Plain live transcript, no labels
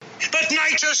But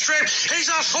Nature Strip, he's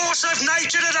a force of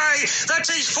nature today.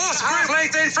 That's his fourth group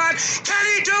length in front. Can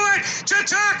he do it?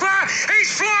 Chautauqua,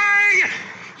 he's flying.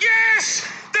 Yes,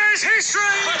 there's history.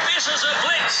 But this is a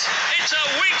blitz. It's a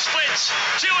Winx blitz.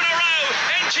 2 in a row,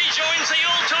 and she joins the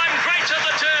all-time greats of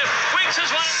the turf. Winx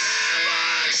has won.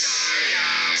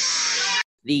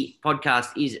 The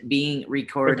podcast is being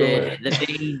recorded.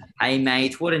 Hey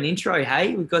mate, what an intro!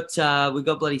 Hey, we got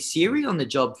bloody Siri on the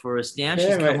job for us now.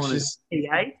 Yeah,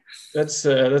 Hey, that's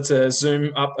a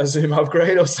Zoom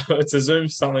upgrade or so. It's a Zoom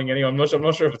something anyway. I'm not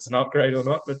sure if it's an upgrade or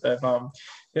not, but they've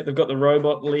got the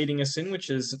robot leading us in,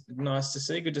 which is nice to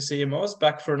see. Good to see you, Moz,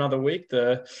 back for another week.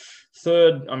 The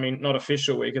third, not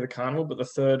official week of the carnival, but the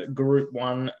third Group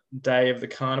 1 day of the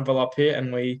carnival up here,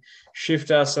 and we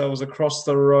shift ourselves across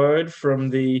the road from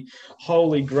the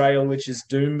Holy Grail, which is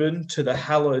Doomben, to the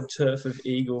hallowed turf of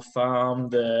Eagle Farm,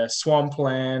 the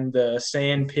swampland, the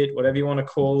sand pit, whatever you want to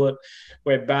call it.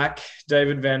 We're back.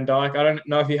 David Van Dyke. I don't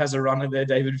know if he has a runner there,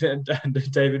 David Van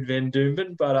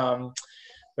Doomben, but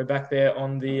we're back there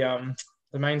on the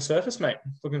main surface, mate.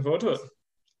 Looking forward to it.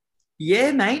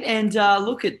 Yeah, mate. And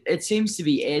look, it seems to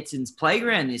be Ayrton's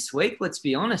playground this week. Let's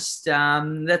be honest.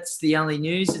 That's the only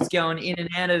news that's going in and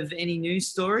out of any news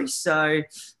story. So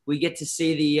we get to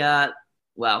see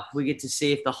we get to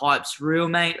see if the hype's real,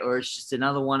 mate, or it's just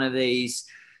another one of these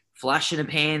flash in a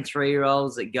pan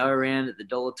 3-year-olds that go around at the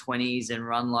 $20s and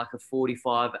run like a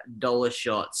 $45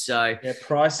 shot. So yeah,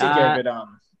 Pricey gave it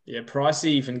Yeah, Pricey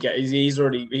even he's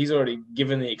already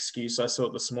given the excuse. I saw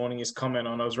it this morning, his comment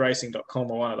on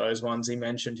racing.com or one of those ones he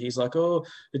mentioned. He's like, oh,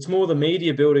 it's more the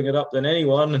media building it up than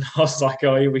anyone. And I was like,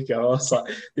 oh, here we go. I was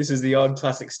like, this is the odd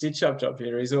classic stitch up job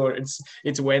here.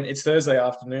 It's Thursday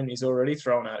afternoon. He's already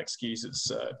thrown out excuses.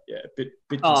 So yeah, a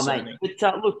bit concerning. Mate,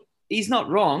 but look, he's not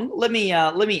wrong. Let me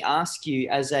ask you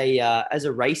as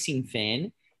a racing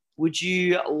fan, would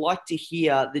you like to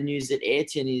hear the news that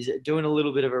Ayrton is doing a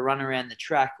little bit of a run around the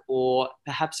track, or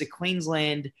perhaps a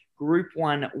Queensland Group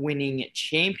 1 winning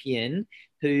champion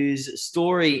whose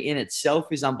story in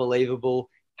itself is unbelievable,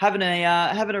 having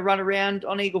a run around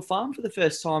on Eagle Farm for the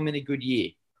first time in a good year?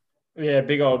 Yeah,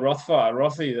 big old Rothfire,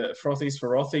 the Frothies for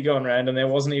Rothy going around, and there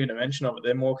wasn't even a mention of it.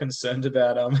 They're more concerned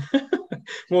about about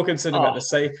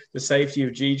the safety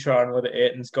of G-Tron and whether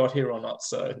Ayrton's got here or not.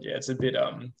 So yeah, it's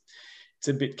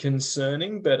a bit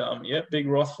concerning, but big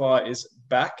Rothfire is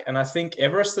back, and I think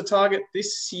Everest the target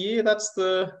this year. That's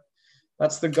the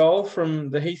goal from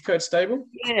the Heathcote stable.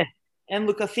 Yeah, and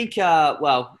look, I think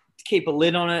to keep a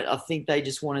lid on it, I think they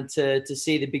just wanted to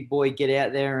see the big boy get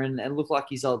out there and look like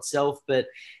his old self. But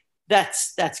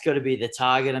that's got to be the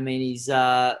target. I mean, he's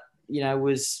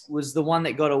was the one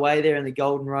that got away there in the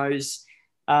Golden Rose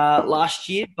last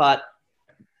year, but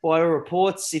by all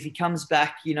reports, if he comes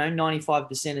back,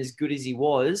 95% as good as he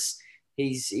was,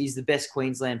 he's the best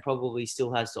Queensland probably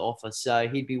still has to offer. So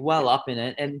he'd be well up in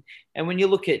it. And when you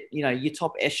look at, your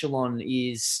top echelon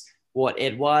is what,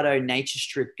 Eduardo, Nature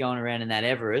Strip going around in that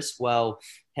Everest. Well,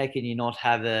 how can you not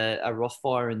have a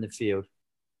Rothfire in the field?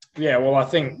 Yeah, well, I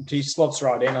think he slots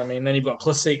right in. I mean, then you've got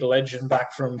Classique Legend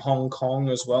back from Hong Kong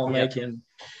as well, making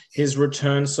his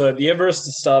return. So the Everest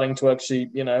is starting to actually,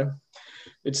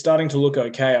 it's starting to look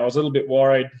okay. I was a little bit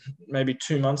worried maybe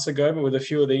 2 months ago, but with a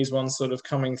few of these ones sort of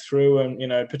coming through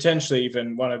and, potentially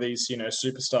even one of these,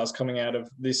 superstars coming out of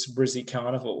this Brizzy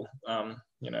Carnival,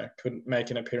 could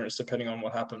make an appearance depending on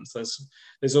what happens.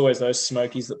 There's always those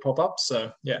smokies that pop up.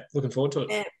 So, yeah, looking forward to it.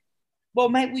 Yeah. Well,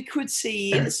 mate, we could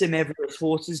see some Everest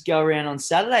horses go around on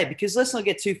Saturday, because let's not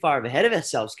get too far ahead of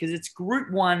ourselves, because it's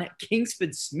Group 1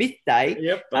 Kingsford Smith Day.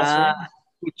 Yep, that's right.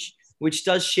 Which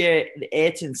does share the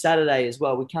Ayrton Saturday as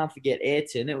well. We can't forget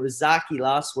Ayrton. It was Zaki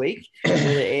last week.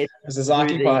 It's a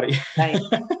Zaki party.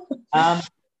 But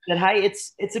hey,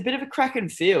 it's a bit of a cracking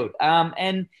field.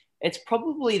 And it's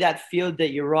probably that field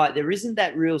that you're right. There isn't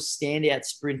that real standout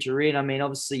sprinter in. I mean,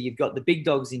 obviously you've got the big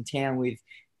dogs in town with,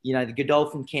 the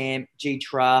Godolphin Camp,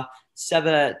 G-Tra,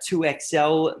 Sava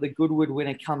 2XL, the Goodwood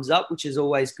winner comes up, which is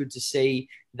always good to see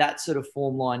that sort of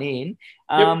form line in.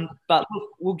 But look,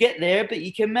 we'll get there. But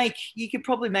you could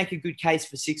probably make a good case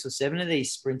for 6 or 7 of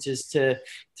these sprinters to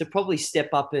probably step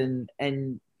up and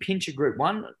pinch a Group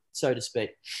 1, so to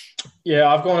speak. Yeah,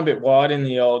 I've gone a bit wide in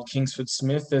the old Kingsford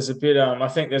Smith. There's a bit, I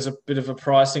think there's a bit of a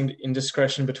pricing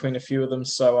indiscretion between a few of them.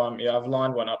 So I've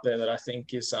lined one up there that I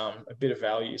think is a bit of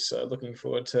value. So looking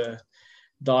forward to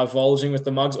divulging with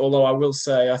the mugs. Although I will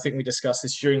say, I think we discussed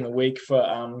this during the week for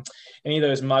any of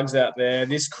those mugs out there.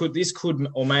 This could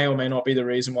or may not be the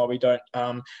reason why we don't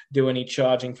do any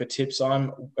charging for tips.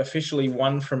 I'm officially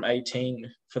 1 from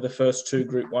 18 for the first 2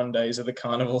 Group 1 days of the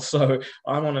carnival, so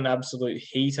I'm on an absolute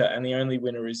heater, and the only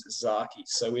winner is Zaki.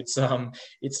 So it's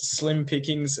slim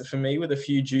pickings for me with a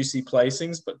few juicy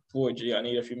placings, but boy, gee, I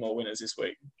need a few more winners this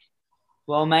week.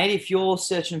 Well, mate, if you're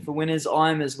searching for winners,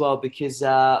 I'm as well, because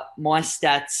my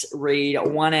stats read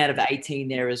 1 out of 18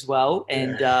 there as well.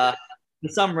 And for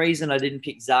some reason, I didn't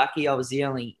pick Zaki. I was the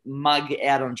only mug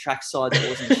out on trackside that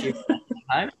wasn't shooting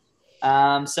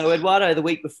home. So Eduardo, the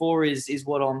week before is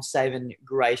what I'm saving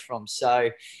grace from. So,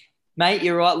 mate,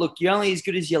 you're right. Look, you're only as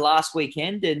good as your last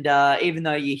weekend. And even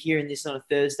though you're hearing this on a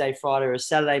Thursday, Friday, or a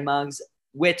Saturday mugs,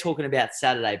 we're talking about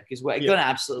Saturday, because we're going to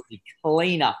absolutely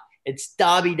clean up. It's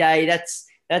Derby Day.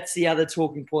 That's the other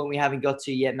talking point we haven't got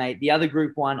to yet, mate. The other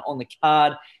Group 1 on the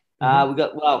card. We've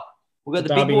got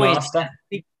the big boy,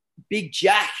 Big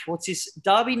Jack. What's this?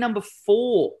 Derby number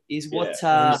 4 is what.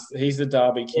 He's the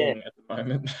Derby king at the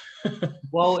moment.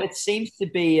 Well, it seems to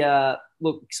be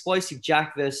Explosive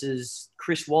Jack versus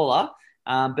Chris Waller,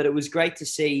 but it was great to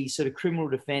see sort of Criminal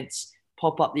Defence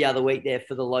pop up the other week there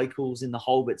for the locals in the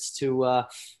Holberts to.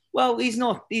 Well, he's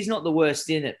not the worst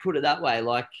in it. Put it that way,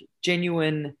 like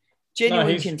genuine contender.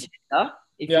 I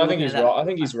think he's right. I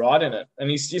think he's right in it, and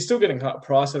he's still getting cut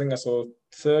price. I think I saw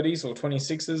 30s or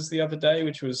 26s the other day,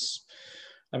 which was,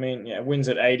 wins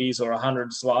at 80s or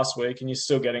 100s last week, and you're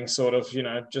still getting sort of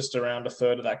just around a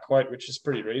third of that quote, which is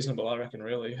pretty reasonable, I reckon.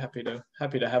 Really happy to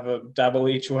have a dabble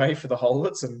each way for the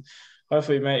Holberts, and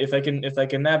hopefully, mate, if they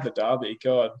can nab the Derby,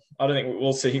 God, I don't think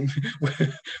we'll see him.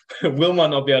 Will might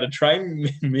not be able to train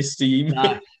Misty.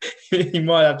 No. He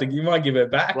might give her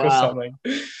back or something.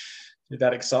 You're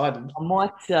that excited. I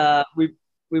might.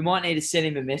 We might need to send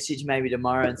him a message maybe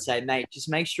tomorrow and say, mate, just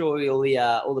make sure all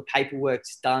the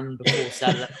paperwork's done before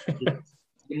Saturday.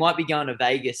 You might be going to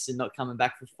Vegas and not coming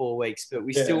back for 4 weeks, but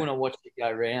we still want to watch it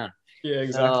go round. Yeah,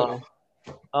 exactly.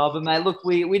 But mate, look,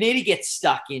 we need to get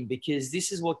stuck in, because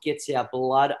this is what gets our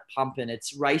blood pumping.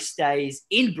 It's race days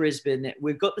in Brisbane.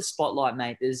 We've got the spotlight,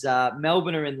 mate. There's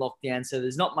Melbourne are in lockdown, so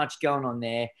there's not much going on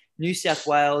there. New South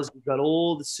Wales, we've got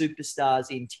all the superstars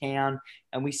in town,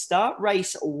 and we start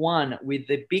race 1 with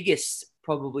the biggest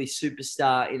probably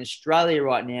superstar in Australia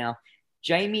right now,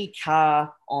 Jamie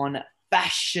Carr on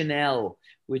Fashionel,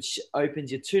 which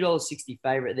opens your $2.60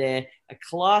 favourite there. A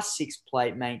Class 6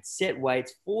 plate, mate. Set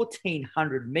weights,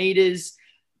 1,400 metres.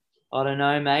 I don't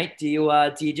know, mate. Do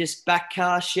you just back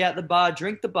car, shout the bar,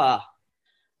 drink the bar?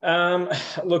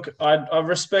 Look, I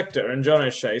respect her, and John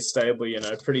O'Shea's stable,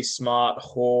 pretty smart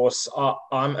horse.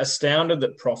 I'm astounded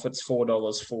that Profit's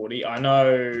 $4.40. I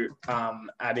know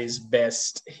at his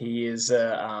best he is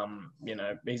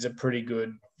he's a pretty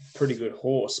good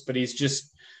horse, but he's just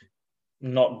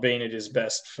not been at his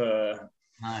best for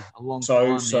a long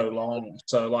time. long.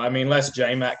 So unless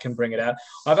J-Mac can bring it out.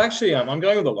 I've actually I'm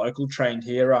going with a local trained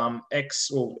here,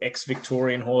 ex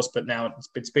Victorian horse, but now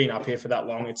it's been up here for that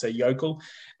long. It's a yokel,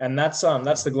 and that's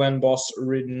the Glen Boss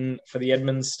ridden for the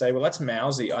Edmonds stable. That's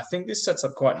Mousy. I think this sets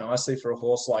up quite nicely for a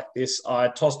horse like this. I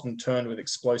tossed and turned with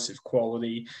explosive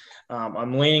quality.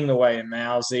 I'm leaning the way in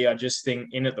Mousy. I just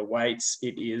think in at the weights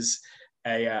it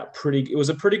was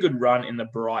a pretty good run in the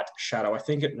Bright Shadow. I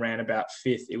think it ran about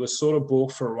 5th. It was sort of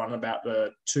booked for a run about the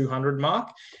 200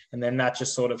 mark, and then that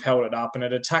just sort of held it up, and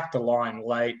it attacked the line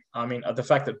late. The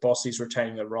fact that Bossy's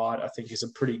retaining the ride, I think, is a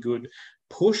pretty good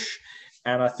push,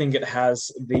 and I think it has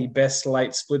the best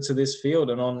late splits of this field.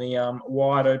 And on the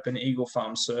wide open Eagle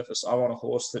Farm surface, I want a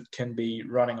horse that can be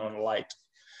running on late.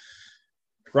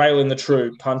 Rail in the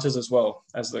True punters as well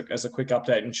as a quick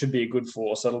update, and should be a good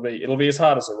force. It'll be as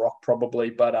hard as a rock probably,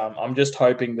 but I'm just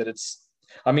hoping that it's.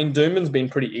 Doomben's been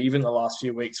pretty even the last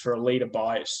few weeks for a leader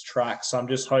biased track, so I'm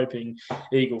just hoping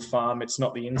Eagle Farm, it's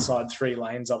not the inside 3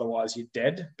 lanes, otherwise you're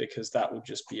dead, because that will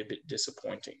just be a bit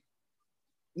disappointing.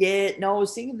 Yeah, no, I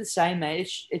was thinking the same,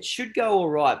 mate. It should go all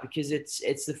right, because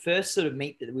it's the first sort of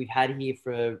meet that we've had here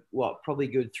for probably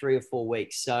good 3 or 4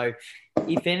 weeks. So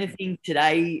if anything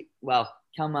today,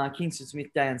 come Kingston Smith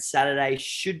Day on Saturday,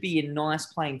 should be a nice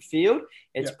playing field.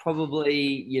 It's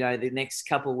probably, the next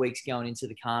couple of weeks going into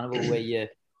the carnival where you're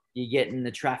getting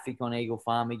the traffic on Eagle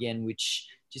Farm again, which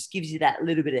just gives you that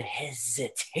little bit of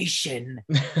hesitation.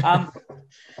 But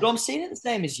I'm seeing it the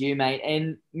same as you, mate.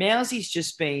 And Mousy's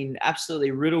just been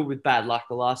absolutely riddled with bad luck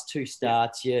the last 2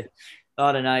 starts. I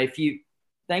don't know,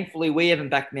 thankfully we haven't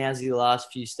backed Mousy the last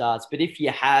few starts, but if you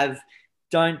have,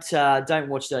 don't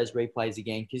watch those replays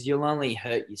again, because you'll only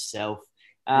hurt yourself.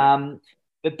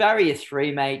 But barrier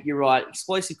 3, mate, you're right.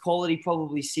 Explosive quality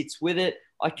probably sits with it.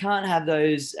 I can't have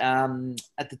those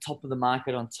at the top of the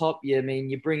market on top. Yeah, I mean,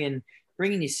 you're bringing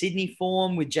your Sydney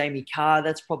form with Jamie Carr.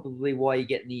 That's probably why you're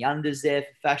getting the unders there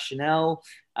for Fashionel.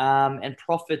 And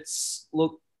profits,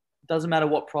 look, doesn't matter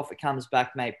what profit comes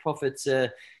back, mate. Profits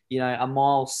are, a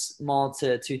mile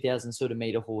to 2,000 sort of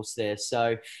meter horse there.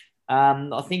 So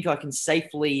I think I can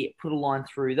safely put a line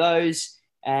through those.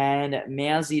 And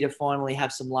Mousy to finally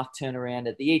have some luck turn around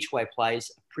at the each way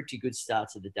plays. A pretty good start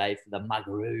to the day for the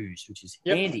Muggaroos, which is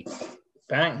handy.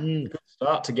 Bang. Good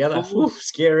start together. Ooh,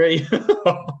 scary.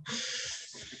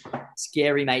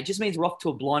 Scary, mate. It just means we're off to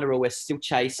a blinder or we're still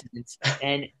chasing.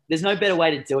 And there's no better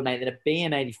way to do it, mate, than a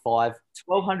BM85.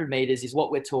 1,200 meters is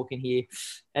what we're talking here.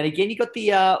 And again, you got the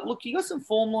you got some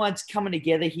form lines coming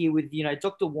together here with,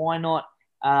 Dr. Why Not.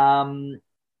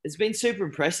 It's been super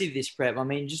impressive, this prep. I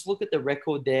mean, just look at the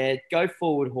record there. Go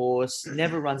forward horse,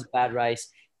 never runs a bad race.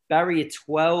 Barrier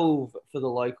 12 for the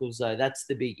locals, though. That's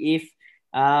the big if.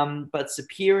 But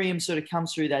Superium sort of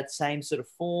comes through that same sort of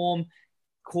form.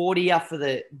 Cordia for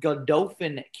the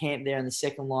Godolphin camp there in the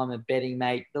second line of betting,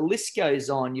 mate. The list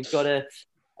goes on. You've got a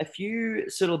few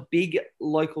sort of big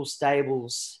local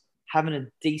stables having a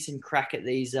decent crack at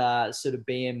these sort of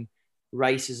BM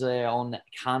races there on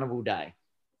Carnival Day.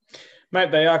 Mate,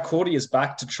 they are. Cordia's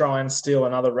back to try and steal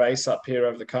another race up here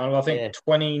over the Carnival. I think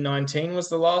 2019 was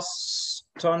the last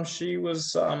time she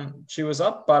was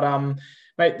up. But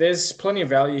mate, there's plenty of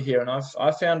value here, and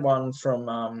I found one from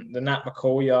the Nat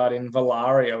McCall yard in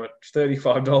Valario at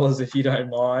 $35 if you don't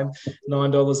mind,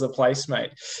 $9 a place,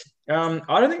 mate.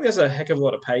 I don't think there's a heck of a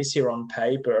lot of pace here on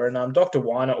paper, and Dr.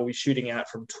 Weiner will be shooting out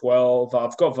from 12.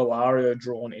 I've got Valario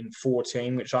drawn in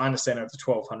 14, which I understand over the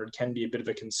 1,200 can be a bit of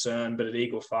a concern, but at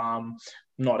Eagle Farm,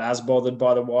 not as bothered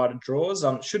by the wider draws.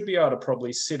 Should be able to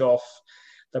probably sit off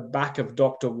the back of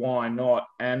Dr. Why Not,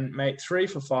 and mate, 3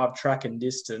 for 5 track and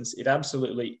distance. It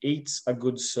absolutely eats a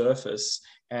good surface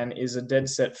and is a dead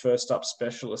set first up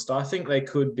specialist. I think they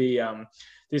could be.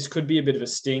 This could be a bit of a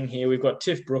sting here. We've got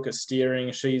Tiff Brooker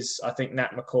steering. She's, I think,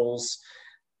 Nat McCall's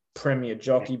premier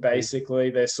jockey, basically.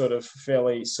 They're sort of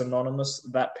fairly synonymous,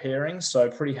 that pairing. So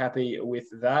pretty happy with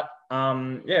that.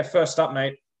 First up,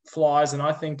 mate, Flies. And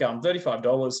I think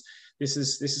 $35,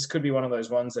 this could be one of those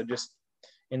ones that just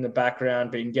in the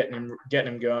background been getting him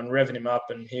going, revving him up.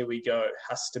 And here we go.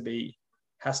 Has to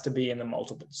be in the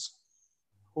multiples.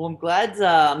 Well, I'm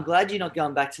glad you're not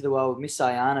going back to the well with Miss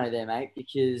Ayano there, mate,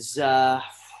 because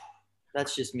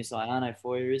that's just Miss Ayano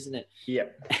for you, isn't it?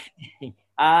 Yep.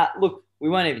 Look, we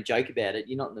won't even joke about it.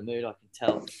 You're not in the mood, I can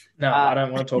tell. No, I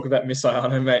don't want to talk about Miss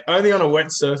Ayano, mate. Only on a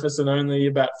wet surface, and only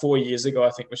about 4 years ago, I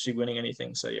think, was she winning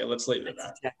anything. So, yeah, let's leave it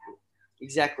at that.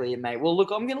 Exactly, mate. Well,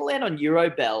 look, I'm going to land on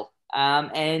Eurobell.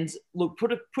 And, look,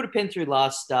 put a pen through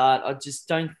last start. I just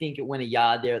don't think it went a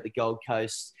yard there at the Gold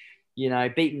Coast.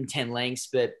 Beaten 10 lengths,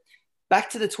 but back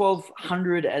to the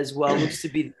 1,200 as well looks to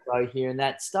be the go here. And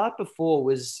that start before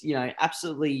was,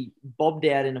 absolutely bobbed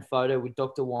out in a photo with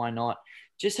Dr. Why Not.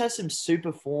 Just has some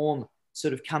super form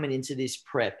sort of coming into this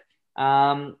prep.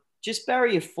 Just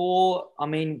barrier 4. I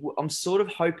mean, I'm sort of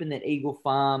hoping that Eagle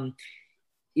Farm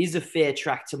is a fair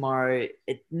track tomorrow.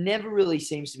 It never really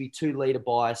seems to be 2 leader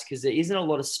bias because there isn't a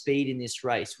lot of speed in this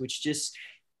race, which just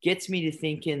gets me to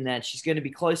thinking that she's going to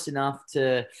be close enough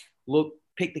to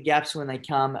pick the gaps when they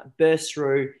come, burst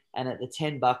through, and at the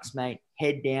 $10, mate,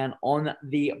 head down on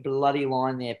the bloody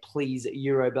line there, please,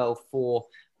 Eurobell for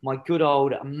my good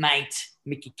old mate,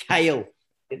 Mickey Kale.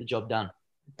 Get the job done.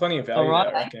 Plenty of value,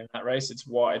 I reckon, in that race. It's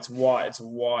wide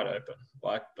open.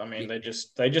 Like, I mean, they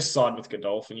just side with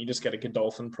Godolphin. You just get a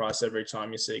Godolphin price every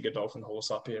time you see a Godolphin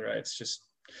horse up here, right? It's just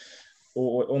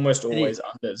almost always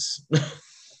unders.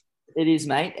 It is,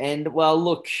 mate. And, well,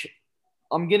 look,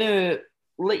 I'm going to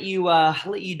let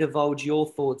you divulge your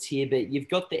thoughts here, but you've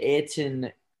got the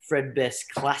Ayrton Fred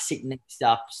Best Classic next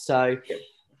up. So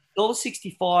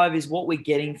 $1.65 is what we're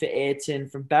getting for Ayrton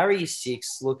from barrier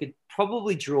 6. Look, it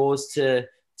probably draws to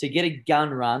get a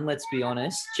gun run, let's be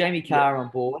honest. Jamie Carr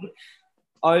on board.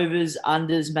 Overs,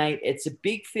 unders, mate. It's a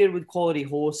big field with quality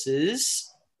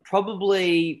horses.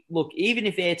 Probably, look, even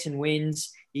if Ayrton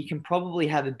wins, you can probably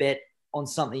have a bet on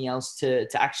something else to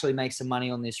actually make some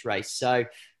money on this race. So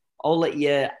I'll let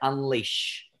you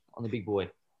unleash on the big boy.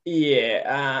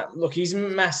 Yeah, look, he's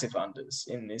massive unders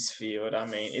in this field. I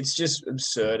mean, it's just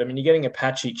absurd. I mean, you're getting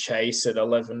Apache Chase at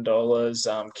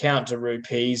 $11. Count de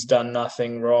Rupee's done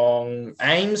nothing wrong.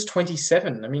 Ames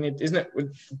 27. I mean, isn't it?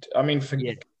 I mean,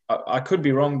 I could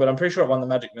be wrong, but I'm pretty sure it won the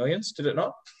Magic Millions. Did it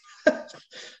not?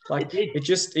 Like it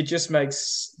just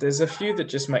makes, there's a few that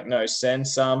just make no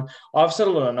sense. I've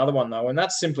settled on another one though, and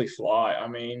that's Simply Fly. I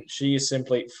mean, she is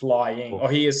simply flying, or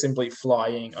he is simply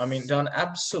flying. I mean, done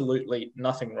absolutely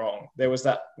nothing wrong. There was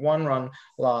that one run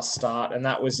last start, and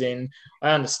that was in,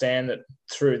 I understand that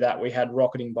through that we had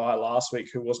Rocketing By last week,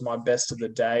 who was my best of the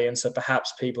day. And so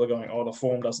perhaps people are going, oh, the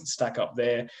form doesn't stack up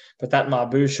there. But that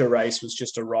Marbusha race was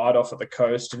just a ride-off at the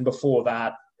coast. And before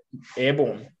that,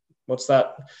 Airborne. What's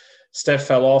that? Steph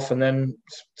fell off and then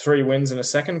 3 wins in a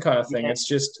second kind of thing. Yeah.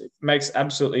 It makes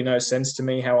absolutely no sense to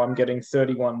me how I'm getting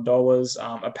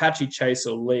 $31. Apache Chase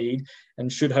will lead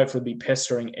and should hopefully be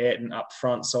pestering Ayrton up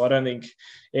front. So I don't think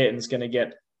Ayrton's going to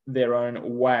get their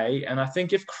own way. And I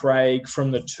think if Craig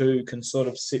from the 2 can sort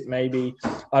of sit maybe,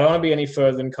 I don't want to be any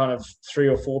further than kind of 3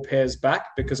 or 4 pairs back,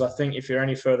 because I think if you're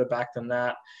any further back than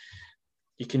that,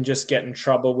 you can just get in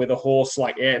trouble with a horse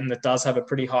like Ayrton that does have a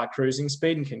pretty high cruising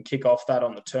speed and can kick off that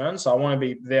on the turn. So I want to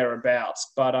be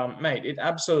thereabouts. But, mate, it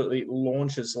absolutely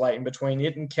launches late. In between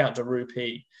it and Count de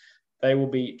Rupee, they will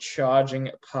be charging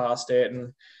past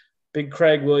Ayrton. Big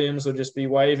Craig Williams will just be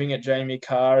waving at Jamie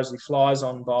Carr as he flies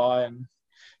on by, and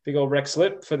big old Rex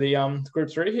Lip for the Group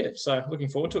 3 here. So looking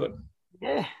forward to it.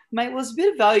 Yeah, mate. Well, it's a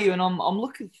bit of value, and I'm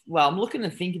looking to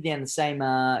think down the same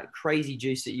crazy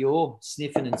juice that you're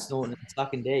sniffing and snorting and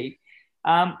sucking deep.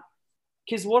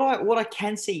 Because what I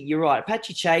can see, you're right.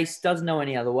 Apache Chase doesn't know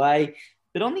any other way,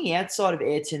 but on the outside of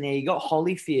Ayrton there, you got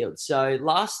Holyfield. So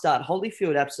last start,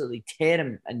 Holyfield absolutely teared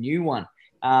him a new one,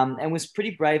 and was pretty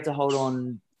brave to hold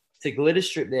on to Glitter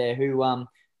Strip there,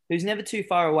 who's never too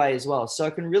far away as well. So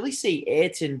I can really see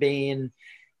Ayrton being,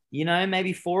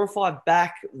 maybe 4 or 5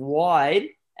 back wide,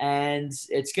 and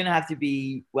it's going to have to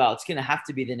be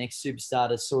the next superstar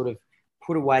to sort of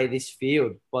put away this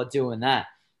field by doing that.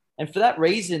 And for that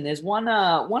reason, there's one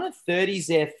of 30s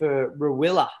there for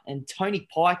Rawilla and Tony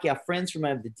Pike, our friends from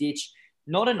over the ditch,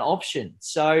 not an option.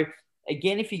 So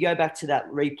again, if you go back to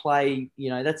that replay,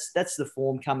 that's the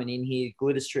form coming in here,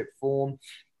 Glitter Strip form.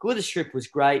 Glitter Strip was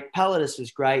great. Pallidus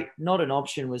was great. Not an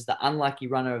option was the unlucky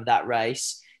runner of that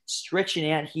race. Stretching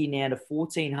out here now to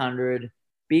 1,400,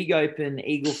 big open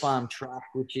Eagle Farm track,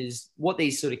 which is what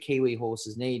these sort of Kiwi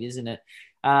horses need, isn't it?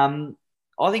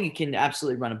 I think it can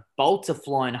absolutely run a bolter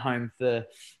flying home for,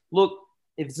 look,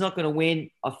 if it's not going to win,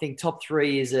 I think top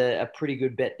 3 is a pretty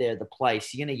good bet there at the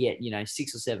place. You're going to get,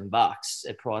 $6 or $7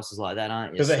 at prices like that,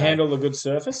 aren't you? Does it handle a good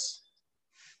surface?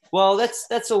 Well,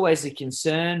 that's always a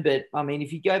concern. But, I mean,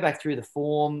 if you go back through the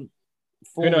form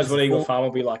who knows what Eagle Farm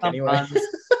will be like anyway?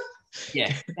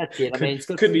 Yeah, that's it. I mean, it's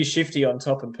could be shifty on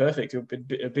top and perfect.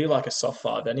 It'd be like a soft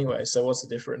 5 anyway. So what's the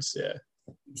difference? Yeah,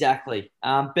 exactly.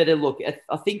 But look,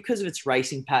 I think because of its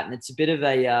racing pattern, it's a bit of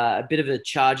a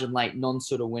charge and late non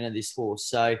sort of winner, this horse.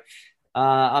 So,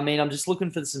 I mean, I'm just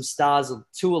looking for some stars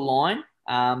to align.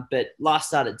 But last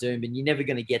start at Doomben, you're never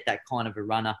going to get that kind of a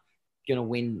runner going to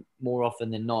win more often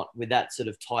than not with that sort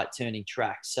of tight turning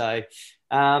track. So,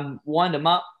 wind them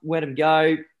up, let them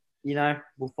go.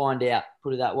 We'll find out,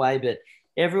 put it that way. But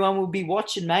everyone will be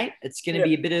watching, mate. It's going to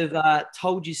be a bit of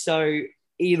told you so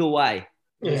either way.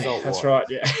 Yeah, that's right.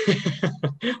 Yeah,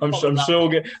 I'm sure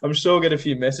we'll get a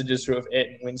few messages through if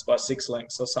Ayrton wins by 6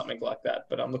 lengths or something like that.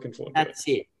 But I'm looking forward to it. That's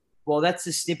it. Well, that's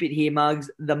the snippet here,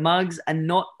 Mugs. The mugs are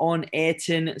not on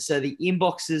Ayrton, so the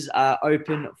inboxes are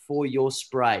open for your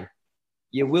spray.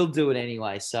 You will do it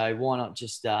anyway, so why not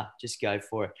just go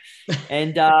for it?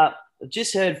 And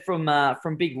just heard from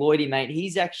Big Lloydie, mate.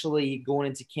 He's actually gone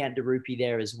into Count de Rupee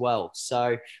there as well.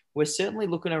 So we're certainly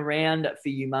looking around for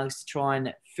you, Mugs, to try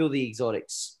and fill the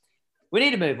exotics. We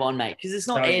need to move on, mate, because it's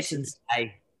not Ayrton's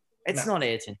day. It's not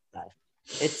Ayrton's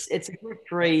day. It's a Group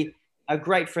 3. Our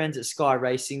great friends at Sky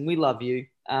Racing. We love you.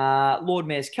 Lord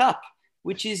Mayor's Cup,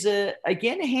 which is,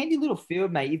 again, a handy little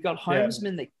field, mate. You've got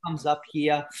Homesman that comes up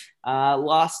here.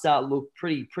 Last start looked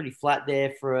pretty flat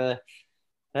there for a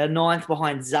 9th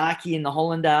behind Zaki in the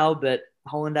Hollandale, but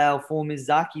Hollandale form is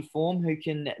Zaki form. Who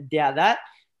can doubt that?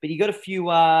 But you got a few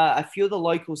of the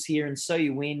locals here, and so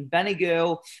you win. Banner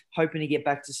Girl hoping to get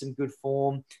back to some good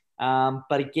form,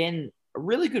 but again, a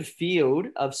really good field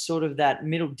of sort of that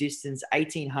middle distance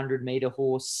 1,800 meter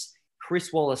horse.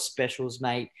 Chris Wallace specials,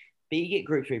 mate. But you get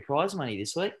Group 3 prize money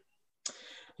this week.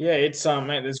 Yeah, it's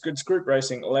mate. There's good group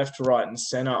racing left, right, and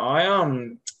centre.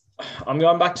 I'm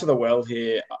going back to the well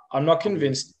here. I'm not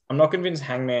convinced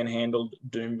Hangman handled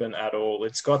Doomben at all.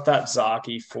 It's got that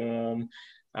Zaki form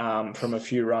from a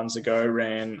few runs ago,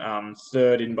 ran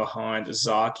 3rd in behind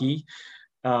Zaki.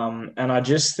 And I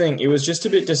just think it was just a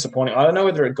bit disappointing. I don't know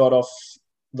whether it got off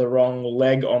the wrong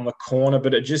leg on the corner,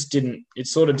 but it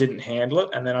sort of didn't handle it.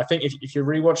 And then I think if you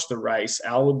rewatch the race,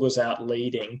 Alwood was out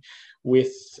leading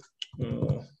with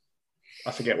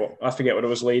I forget what it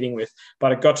was leading with,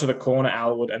 but it got to the corner,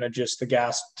 Alwood, and the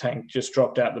gas tank just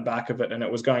dropped out the back of it, and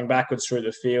it was going backwards through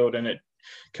the field, and it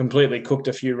completely cooked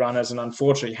a few runners. And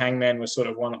unfortunately, Hangman was sort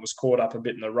of one that was caught up a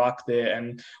bit in the ruck there.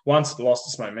 And once it lost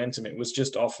its momentum, it was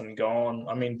just off and gone.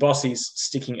 I mean, Bossy's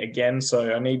sticking again,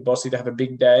 so I need Bossy to have a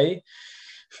big day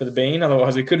for the bean.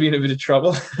 Otherwise, we could be in a bit of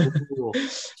trouble.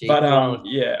 But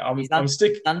I'm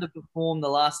sticking. Underperformed the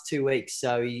last 2 weeks,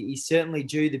 so he's certainly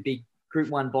due the big Group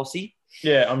 1 Bossy.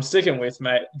 Yeah, I'm sticking with,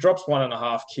 mate. Drops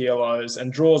 1.5 kilos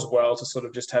and draws well to sort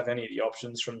of just have any of the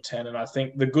options from 10. And I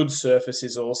think the good surface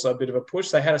is also a bit of a push.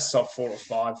 They had a soft 4 or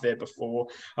 5 there before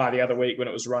the other week when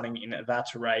it was running in that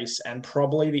race. And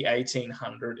probably the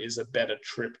 1800 is a better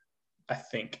trip, I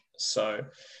think. So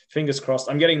fingers crossed.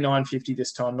 I'm getting $9.50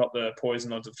 this time, not the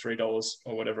poison odds of $3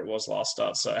 or whatever it was last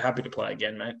start. So happy to play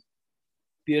again, mate.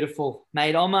 Beautiful,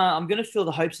 mate. I'm going to feel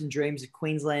the hopes and dreams of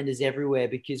Queenslanders everywhere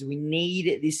because we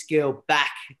need this girl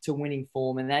back to winning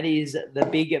form, and that is the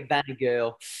big Vanna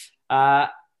girl.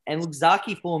 And look,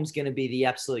 Zaki form's going to be the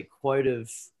absolute quote of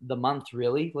the month,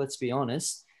 really. Let's be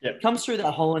honest. Yep. Comes through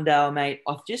that Hollandale, mate.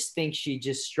 I just think she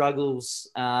just struggles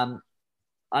under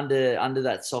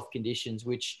that soft conditions,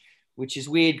 which is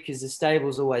weird because the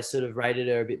stable's always sort of rated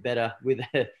her a bit better with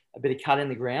a bit of cut in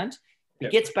the ground. He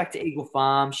gets back to Eagle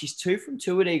Farm. She's 2 from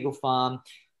 2 at Eagle Farm.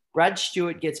 Brad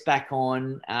Stewart gets back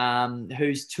on,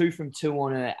 who's 2 from 2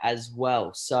 on her as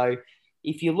well. So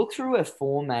if you look through her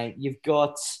form, mate, you've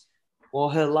got,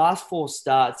 her last 4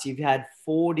 starts, you've had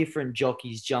 4 different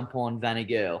jockeys jump on Vanna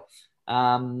Girl,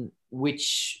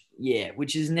 which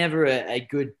is never a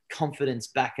good confidence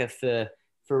backer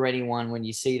for anyone when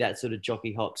you see that sort of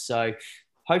jockey hop. So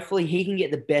hopefully he can get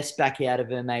the best back out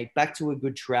of her, mate, back to a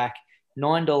good track.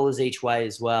 $9 each way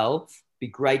as well. Be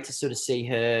great to sort of see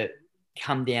her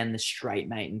come down the straight,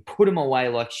 mate, and put them away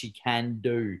like she can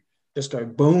do. Just go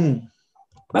boom.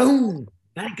 Boom.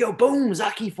 Vanna Girl, boom.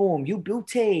 Zaki form. You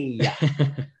beauty.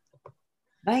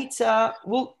 Mate,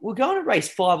 we're going to race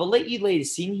 5. I'll let you lead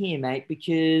us in here, mate,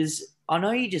 because I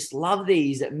know you just love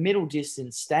these at middle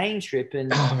distance staying trip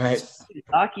and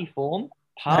Zaki form.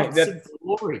 Paths of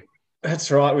glory.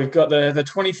 That's right. We've got the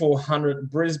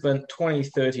 2400 Brisbane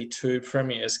 2032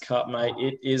 Premiers Cup, mate.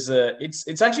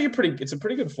 It's actually a pretty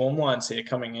good form lines here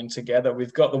coming in together.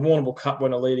 We've got the Warrnambool Cup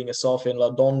winner leading us off in La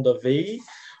Donde V.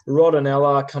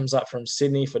 Rodinella comes up from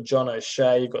Sydney for John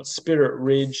O'Shea. You've got Spirit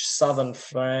Ridge, Southern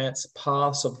France,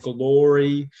 Paths of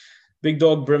Glory. Big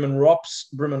Dog Brimmen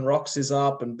Rocks is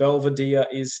up, and Belvedere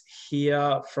is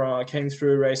here. Came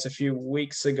through a race a few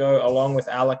weeks ago, along with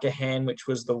Alakahan, which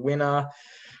was the winner.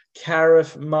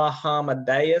 Karif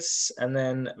Mahamadeus, and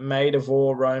then Maid of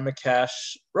War, Roma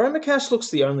Cash. Roma Cash looks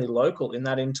the only local in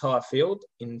that entire field.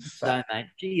 In fact, mate.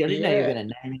 Gee, I didn't know you were going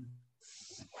to name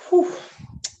him.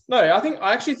 No,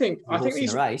 I actually think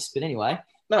these race, but anyway.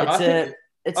 No, I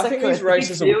think these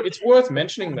races it's worth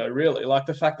mentioning though, really. Like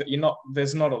the fact that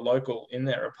there's not a local in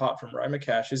there apart from Roma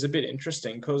Cash is a bit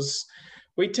interesting because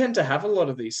we tend to have a lot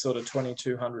of these sort of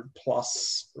 2200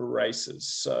 plus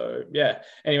races. So yeah.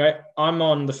 Anyway, I'm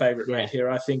on the favourite rate here.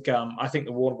 I think the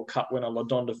Warrnambool Cup winner La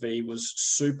Donde V was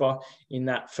super in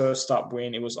that first up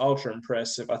win. It was ultra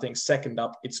impressive. I think second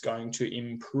up, it's going to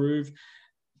improve.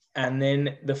 And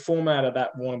then the format of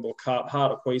that Warrnambool Cup,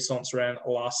 Heart of Puissance ran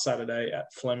last Saturday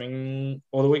at Fleming,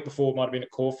 or the week before it might have been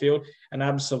at Caulfield, and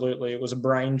absolutely it was a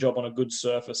brain job on a good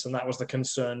surface, and that was the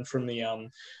concern from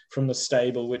the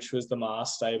stable, which was the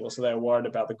Mars stable. So they were worried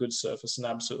about the good surface and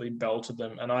absolutely belted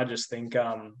them. And I just think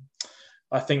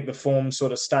I think the form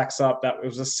sort of stacks up. That it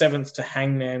was a 7th to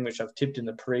Hangman, which I've tipped in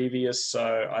the previous.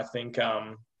 So I think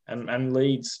and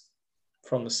leads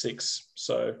from the 6.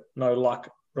 So no luck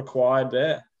required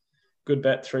there. Good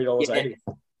bet, $3.80.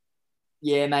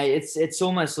 Yeah, mate, it's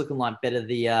almost looking like better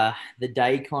the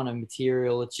day kind of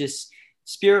material. It's just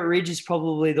Spirit Ridge is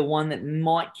probably the one that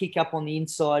might kick up on the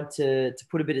inside to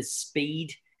put a bit of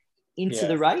speed into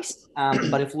the race.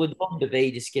 But if La Donde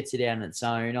V just gets it out on its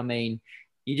own, I mean,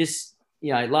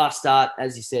 last start,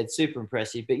 as you said, super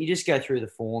impressive. But you just go through the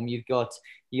form. You got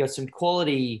some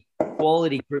quality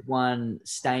Group 1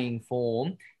 staying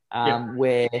form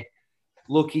where.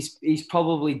 Look, he's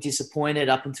probably disappointed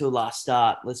up until last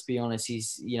start. Let's be honest.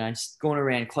 He's gone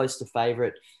around close to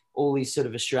favourite all these sort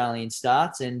of Australian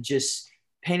starts, and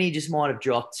penny just might have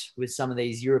dropped with some of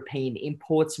these European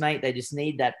imports, mate. They just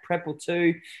need that prep or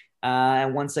two,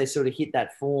 and once they sort of hit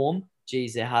that form,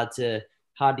 geez, they're hard to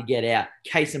get out.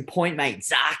 Case in point, mate,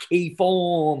 Zaki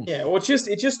form. Yeah, well,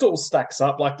 it just all stacks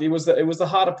up. Like it was the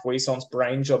Heart of Puissance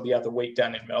brain job the other week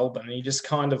down in Melbourne. And you just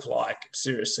kind of like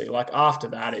seriously, like after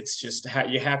that, it's just how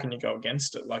can you go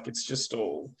against it? Like it's just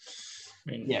all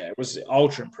I mean, it was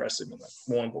ultra impressive in the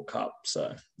Warrnambool Cup.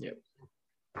 So, yeah.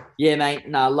 Yeah, mate.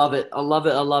 No, I love it. I love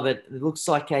it. I love it. It looks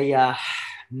like a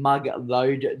mug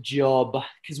load job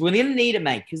because we're going to need it,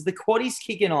 mate, because the quaddie's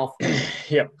kicking off.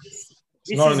 Yep.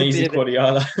 It's not an easy quaddie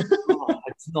either.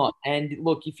 It's not. And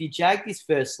look, if you jag this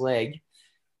first leg,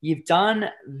 you've done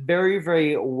very,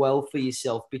 very well for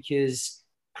yourself because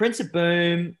Prince of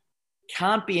Boom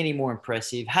can't be any more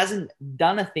impressive, hasn't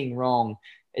done a thing wrong.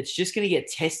 It's just going to get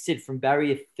tested from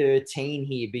barrier 13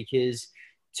 here because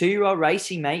 2-year-old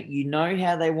racing, mate, you know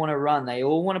how they want to run. They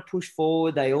all want to push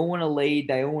forward. They all want to lead.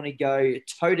 They all want to go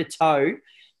toe-to-toe.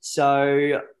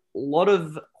 So a lot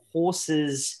of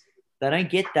horses, they don't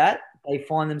get that. They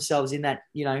find themselves in that,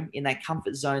 in that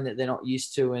comfort zone that they're not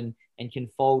used to and can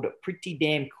fold pretty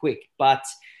damn quick. But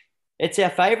it's our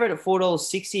favourite at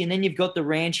 $4.60. And then you've got the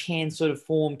ranch hand sort of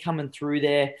form coming through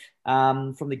there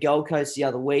from the Gold Coast the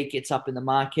other week. It's up in the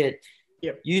market.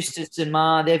 Yep. Eustace and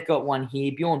Ma, they've got one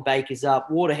here. Bjorn Baker's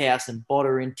up. Waterhouse and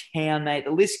Botter in town, mate.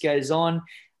 The list goes on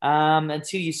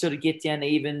until you sort of get down to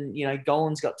even,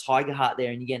 Golan's got Tiger Heart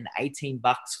there and you're getting $18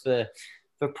 for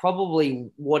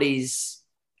probably what is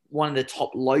one of the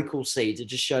top local seeds. It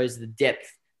just shows the depth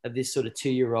of this sort of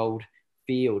 2-year-old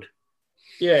field.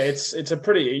 Yeah, it's a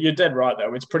pretty, you're dead right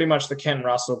though. It's pretty much the Ken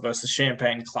Russell versus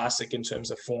Champagne Classic in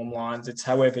terms of form lines. It's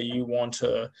however you want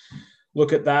to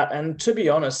look at that. And to be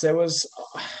honest,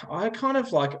 I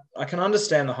can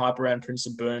understand the hype around Prince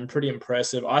of Boom, pretty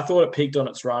impressive. I thought it peaked on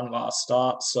its run last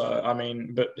start. So, I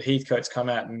mean, but Heathcote's come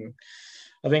out and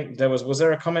I think was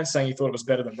there a comment saying you thought it was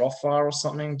better than Rothfire or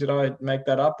something? Did I make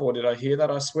that up or did I hear that?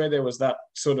 I swear there was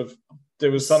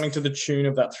something to the tune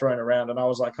of that thrown around and I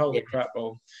was like, holy crap,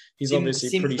 well, he's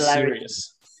obviously pretty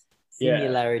serious.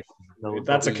 Similarity. Yeah,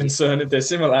 that's a concern. If there's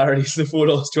similarities, the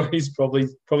 $4.20 is probably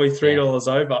 $3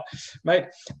 over. Mate,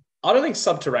 I don't think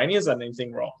Subterranean's done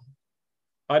anything wrong.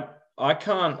 I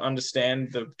can't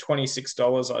understand the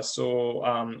 $26 I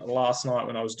saw last night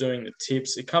when I was doing the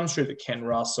tips. It comes through the Ken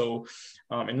Russell.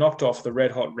 It knocked off the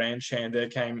Red Hot Ranch hand. There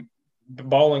came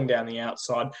bowling down the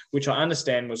outside, which I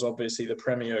understand was obviously the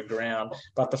premier ground.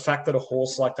 But the fact that a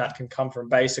horse like that can come from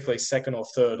basically second or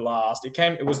third last,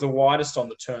 it was the widest on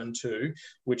the turn too,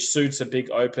 which suits a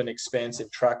big open, expansive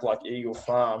track like Eagle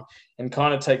Farm and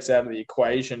kind of takes out of the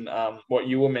equation what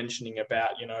you were mentioning about,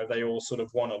 they all sort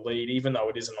of want to lead, even though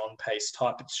it is an on-pace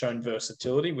type, it's shown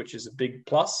versatility, which is a big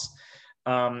plus.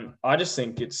 I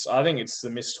think it's the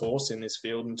missed horse in this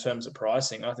field in terms of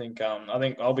pricing. I think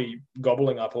I'll be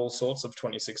gobbling up all sorts of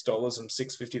 $26 and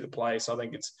 $6.50 the place. I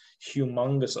think it's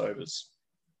humongous overs.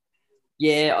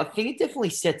 Yeah, I think it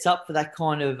definitely sets up for that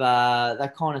kind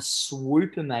of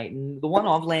swooper, mate. And the one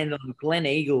I've landed on, Glen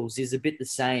Eagles, is a bit the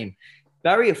same.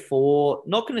 Barrier 4,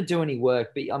 not going to do any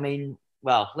work, but I mean,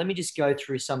 well, let me just go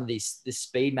through some of this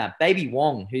speed map. Baby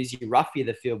Wong, who's your roughie of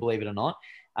the field, believe it or not.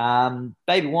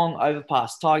 Baby Wong,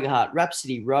 Overpass, Tiger Heart,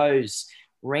 Rhapsody, Rose,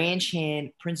 Ranch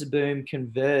Hand, Prince of Boom,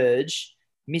 Converge,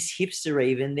 Miss Hipster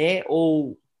even. They're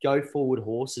all go forward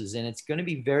horses and it's going to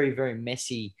be very, very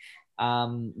messy,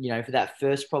 for that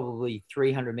first probably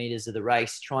 300 meters of the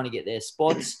race, trying to get their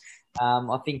spots.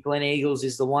 I think Glen Eagles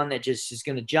is the one that just is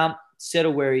going to jump,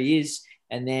 settle where he is,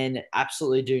 and then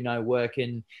absolutely do no work.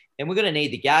 And we're going to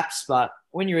need the gaps, but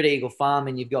when you're at Eagle Farm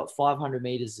and you've got 500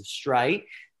 meters of straight,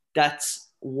 that's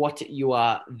what you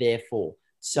are there for.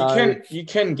 So you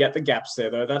can get the gaps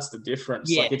there though. That's the difference.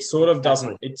 Yeah, like it sort of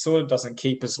doesn't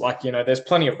keep us like, there's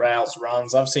plenty of rails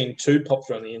runs. I've seen 2 pop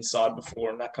through on the inside before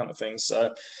and that kind of thing.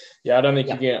 So yeah, I don't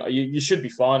think you should be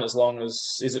fine as long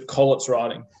as, is it Collett's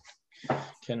riding?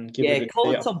 Can give it a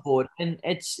Collett's on board. And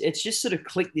it's just sort of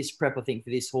clicked this prep, I think, for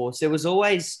this horse. There was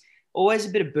always a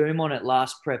bit of boom on it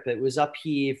last prep. It was up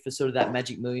here for sort of that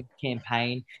Magic Moon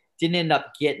campaign. Didn't end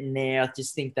up getting there. I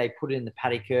just think they put it in the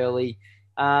paddock early.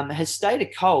 Has stayed a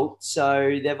colt,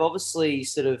 so they've obviously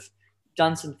sort of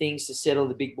done some things to settle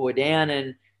the big boy down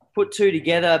and put 2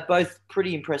 together, both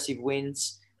pretty impressive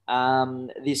wins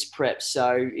this prep.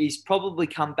 So he's probably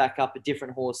come back up a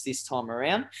different horse this time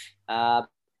around. But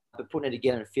putting it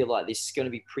together and feel like this is going to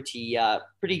be pretty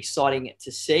exciting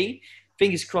to see.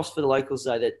 Fingers crossed for the locals,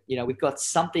 though, that we've got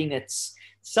something that's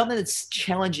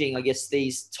challenging, I guess,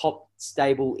 these top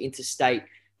stable interstate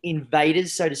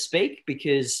invaders, so to speak,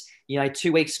 because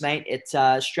 2 weeks, mate, it's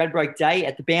Stradbroke Day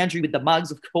at the Boundary with the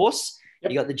Mugs, of course.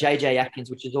 Yep. You got the JJ Atkins,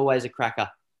 which is always a cracker.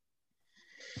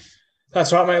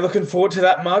 That's right, mate. Looking forward to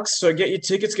that, Mugs. So get your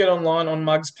tickets, get online on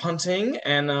Mugs Punting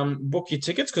and book your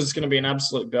tickets because it's going to be an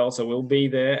absolute belter. We'll be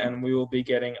there and we will be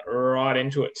getting right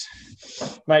into it.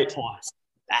 Mate.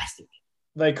 Fantastic.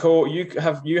 They call you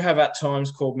have at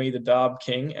times called me the Darb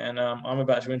King, and I'm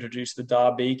about to introduce the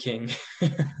Derby King,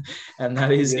 and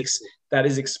that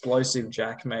is Explosive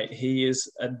Jack, mate. He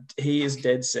is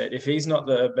dead set. If he's not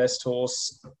the best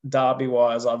horse Derby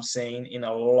wise I've seen in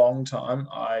a long time,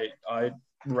 I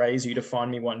raise you to find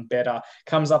me one better.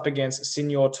 Comes up against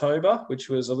Signor Toba, which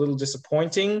was a little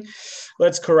disappointing.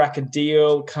 Let's Crack a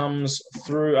Deal comes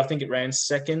through. I think it ran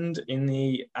second in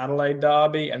the Adelaide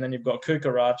Derby. And then you've got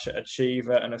Kukaracha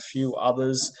Achiever and a few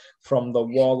others from the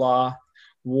Waller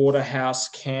Waterhouse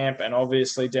camp. And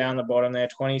obviously down the bottom there,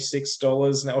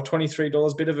 $26 now, or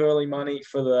 $23, bit of early money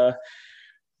for the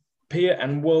Pier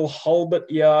and Will Hulbert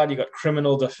yard. You got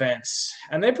Criminal Defence,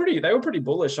 and they were pretty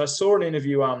bullish. I saw an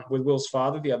interview with Will's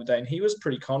father the other day, and he was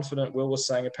pretty confident. Will was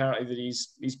saying apparently that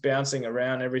he's bouncing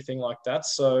around, everything like that.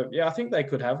 So yeah, I think they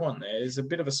could have one there. There's a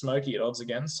bit of a smoky at odds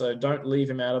again, so don't leave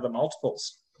him out of the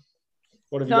multiples.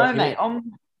 What have you got here? Mate.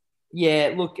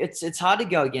 Yeah, look, it's hard to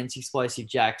go against Explosive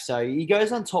Jack. So he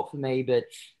goes on top for me, but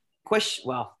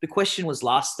the question was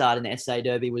last start in the SA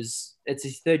Derby it's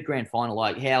his third grand final.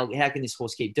 Like, how can this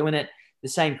horse keep doing it? The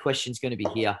same question's going to be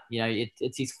here. You know,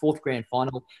 it's his fourth grand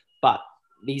final, but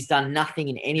he's done nothing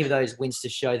in any of those wins to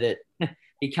show that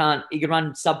he can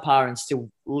run subpar and still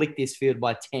lick this field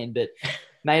by 10. But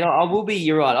mate,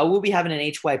 you're right. I will be having an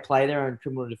each way play there on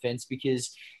Criminal Defence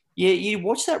because you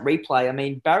watch that replay. I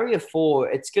mean, barrier 4,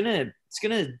 it's gonna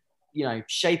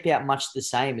shape out much the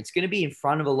same. It's going to be in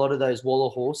front of a lot of those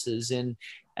Waller horses, and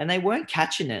they weren't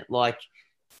catching it. Like,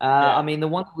 I mean, the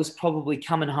one that was probably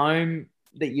coming home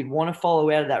that you'd want to follow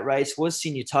out of that race was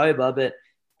Signor Toba, but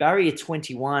barrier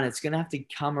 21, it's going to have to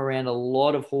come around a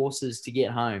lot of horses to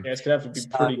get home. Yeah, it's going to have to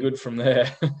be pretty good from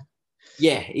there.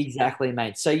 Yeah, exactly,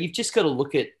 mate. So you've just got to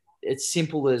look at it's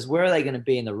simple as where are they going to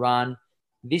be in the run?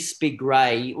 This Big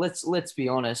Grey, let's be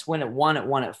honest, when it won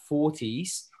at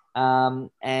 40s.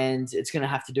 And it's going to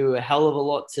have to do a hell of a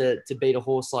lot to beat a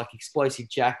horse like Explosive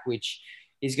Jack, which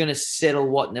is going to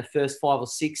settle in the first 5 or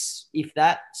 6, if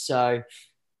that. So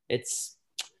it's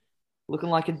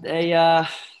looking like an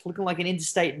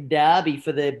interstate derby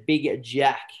for the Big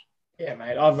Jack. Yeah,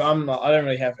 mate. I don't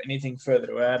really have anything further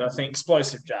to add. I think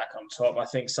Explosive Jack on top. I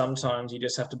think sometimes you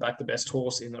just have to back the best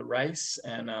horse in the race,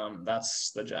 and that's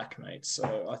the Jack, mate.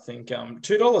 So I think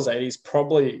 $2.80 is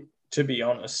probably, to be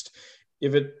honest,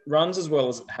 if it runs as well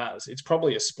as it has, it's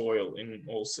probably a spoil in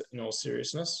all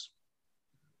seriousness.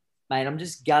 Mate, I'm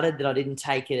just gutted that I didn't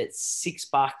take it at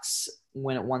 $6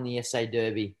 when it won the SA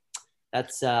Derby.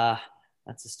 That's a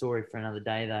story for another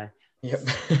day, though. Yep.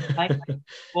 Mate,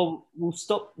 well, we'll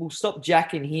stop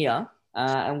jacking here,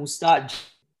 and we'll start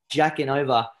jacking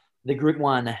over the Group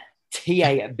 1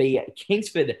 TAB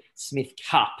Kingsford Smith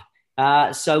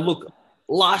Cup. So look.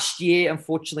 Last year,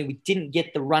 unfortunately, we didn't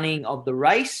get the running of the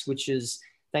race, which is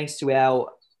thanks to our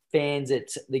fans at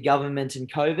the government and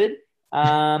COVID.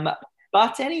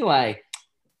 But anyway,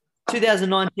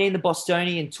 2019, the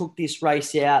Bostonian took this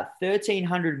race out,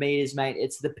 1,300 metres, mate.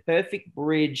 It's the perfect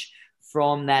bridge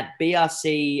from that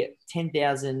BRC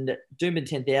 10,000, Doomben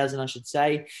 10,000, I should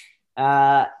say,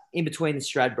 in between the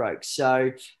Stradbrokes.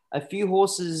 So a few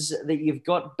horses that you've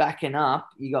got backing up.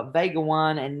 You got Vega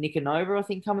One and Nicanova, I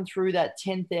think, coming through that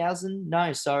 10,000.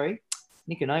 No, sorry,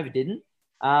 Nicanova didn't.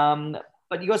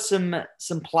 But you got some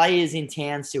players in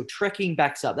town still. Trekking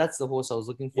backs up. That's the horse I was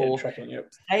looking for. Yeah, Trekking,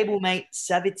 yep. Stablemate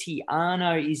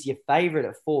Savatiano is your favourite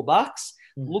at $4.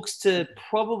 Looks to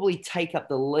probably take up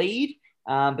the lead,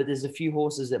 but there's a few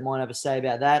horses that might have a say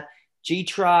about that.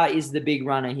 G-Tra is the big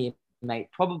runner here, mate.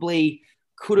 Probably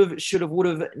could have, should have, would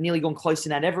have nearly gone close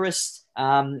in that Everest.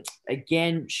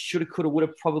 Again, should have, could have, would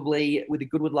have probably, with a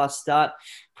Goodwood last start,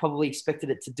 probably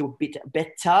expected it to do a bit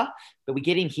better. But we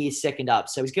get him here second up.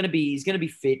 So he's going to be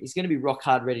fit. He's going to be rock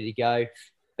hard, ready to go.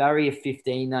 Barrier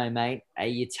 15 though, mate. Are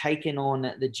you taking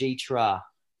on the G-Tra?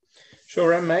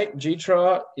 Sure am, mate.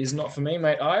 G-Tra is not for me,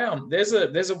 mate. There's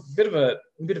a bit of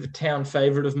a town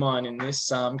favourite of mine in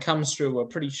this. Comes through a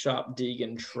pretty sharp dig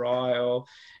and trial.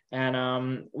 And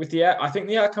I think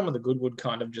the outcome of the Goodwood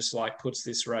kind of just like puts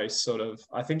this race sort of,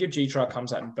 I think if G-Tra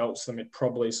comes out and belts them, it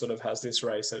probably sort of has this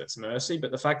race at its mercy.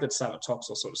 But the fact that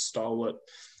Savatoxel sort of stole it,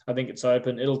 I think it's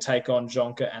open. It'll take on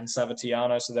Jonka and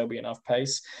Savatiano, so there'll be enough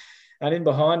pace. And in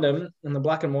behind them, in the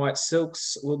black and white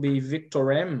silks, will be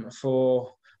Victor M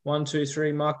for 1, 2,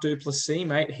 3, Mark Duplessis,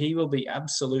 mate. He will be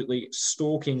absolutely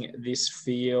stalking this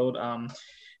field.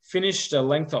 Finished a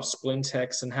length off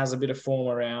Splintex and has a bit of form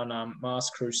around Mars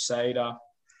Crusader.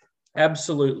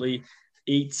 Absolutely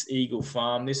eats Eagle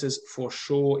Farm. This is for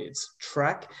sure its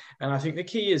track. And I think the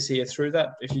key is here through that,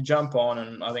 if you jump on,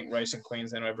 and I think Racing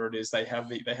Queensland, whoever it is, they have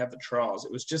the trials.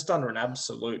 It was just under an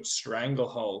absolute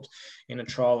stranglehold in a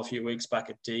trial a few weeks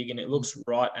back at Deagon. It looks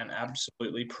right and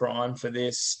absolutely prime for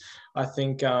this. I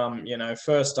think,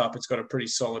 first up, it's got a pretty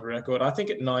solid record. I think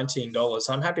at $19,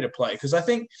 I'm happy to play because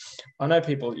I know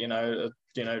people,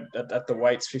 at the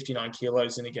weights, 59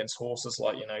 kilos in against horses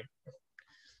like,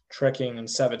 Trekking and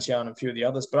Savatian and a few of the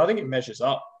others, but I think it measures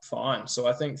up fine. So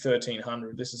I think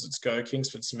 1,300, this is its go.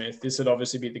 Kingsford Smith, this would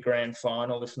obviously be the grand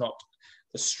final, if not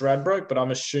the Stradbroke, but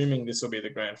I'm assuming this will be the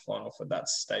grand final for that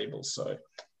stable. So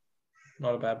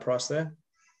not a bad price there.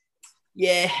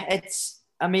 Yeah,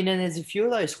 and there's a few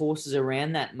of those horses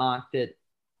around that mark that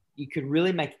you could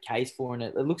really make a case for, and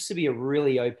it looks to be a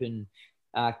really open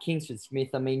Kingsford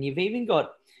Smith. I mean, you've even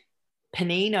got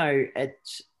Panino at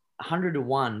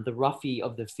 100-1, the roughie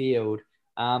of the field.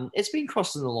 It's been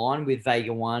crossing the line with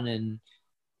Vega One and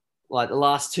like the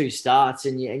last two starts,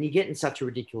 and you're getting such a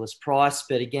ridiculous price.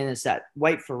 But again, it's that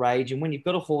wait for rage. And when you've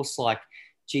got a horse like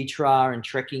G-Tra and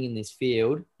Trekking in this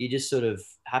field, you just sort of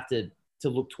have to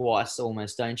look twice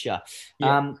almost, don't you?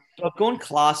 Yeah. I've gone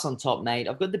class on top, mate.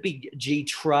 I've got the big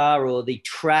G-Tra, or the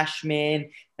trash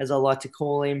man, as I like to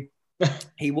call him.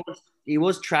 He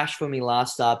was trash for me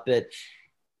last start, but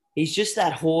he's just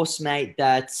that horse, mate,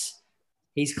 that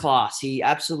he's class. He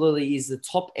absolutely is the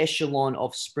top echelon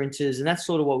of sprinters, and that's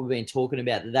sort of what we've been talking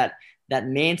about, that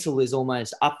mantle is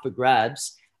almost up for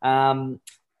grabs.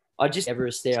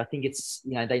 Everest there, I think it's,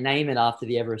 they name it after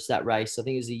the Everest, that race. I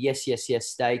think it was the Yes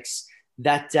Stakes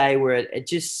that day where it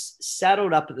just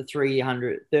saddled up at the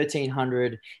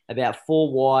 1,300, about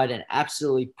 4 wide, and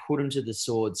absolutely put him to the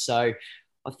sword. So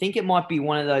I think it might be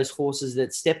one of those horses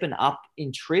that stepping up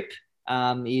in trip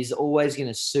is always going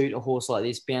to suit a horse like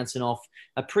this, bouncing off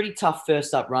a pretty tough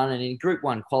first up run. And in Group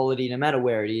 1 quality, no matter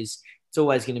where it is, it's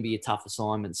always going to be a tough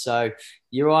assignment. So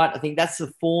you're right. I think that's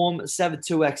the form. Savage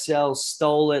 2XL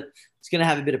stole it. It's going to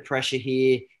have a bit of pressure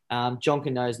here.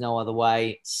 Jonker knows no other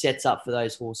way. Sets up for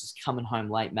those horses coming home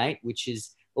late, mate, which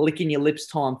is licking your lips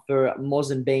time for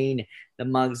Moz and Bean. The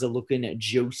mugs are looking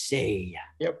juicy.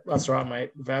 Yep, that's right,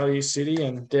 mate. Value City,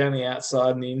 and down the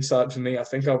outside and the inside for me, I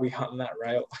think I'll be hunting that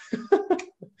rail.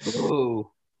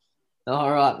 Ooh.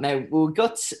 All right, mate. We've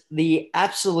got the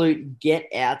absolute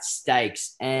get out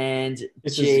stakes, and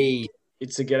it's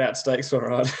a get out stakes, all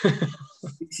right.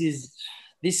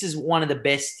 This is one of the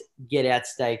best get out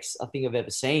stakes I think I've ever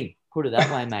seen. Put it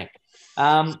that way, mate.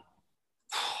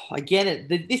 Again,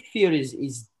 this field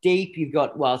is deep. You've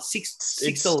got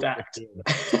 $6 a field.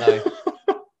 So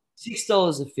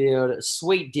 $6 a field, a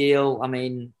sweet deal. I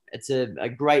mean, it's a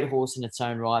great horse in its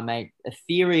own right, mate.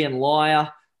 Ethereal and Liar.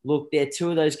 Look, they're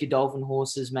two of those Godolphin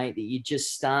horses, mate, that you're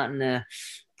just starting to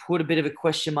put a bit of a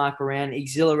question mark around.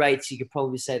 Exhilarates, you could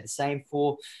probably say the same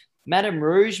for. Madame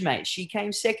Rouge, mate, she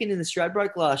came second in the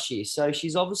Stradbroke last year. So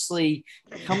she's obviously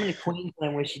coming to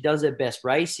Queensland where she does her best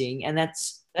racing, and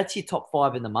that's your top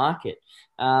 5 in the market.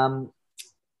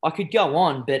 I could go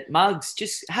on, but Muggs,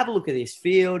 just have a look at this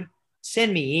field.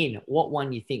 Send me in what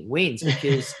one you think wins,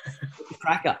 because it's a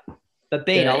cracker. But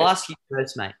Bean, I'll ask you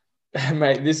first, mate.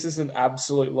 Mate, this is an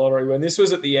absolute lottery. When this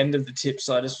was at the end of the tips,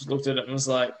 I just looked at it and was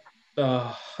like,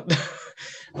 oh.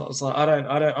 I was like,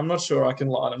 I'm not sure I can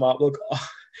line them up. Look,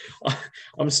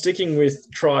 I'm sticking with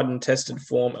tried and tested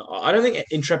form. I don't think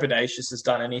Intrepidatious has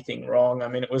done anything wrong. I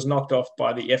mean, it was knocked off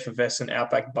by the effervescent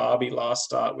Outback Barbie last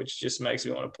start, which just makes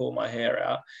me want to pull my hair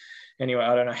out. Anyway,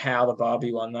 I don't know how the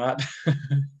Barbie won that,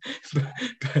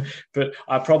 but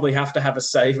I probably have to have a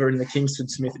saver in the Kingsford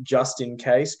Smith just in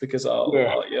case, because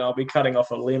I'll be cutting off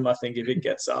a limb, I think, if it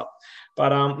gets up.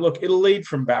 But look, it'll lead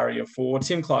from barrier 4.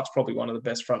 Tim Clark's probably one of the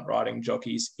best front riding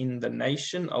jockeys in the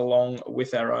nation, along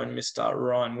with our own Mr.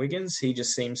 Ryan Wiggins. He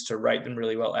just seems to rate them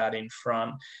really well out in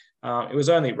front. It was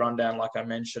only run down, like I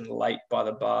mentioned, late by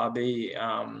the Barbie.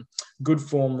 Good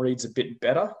form reads a bit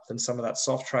better than some of that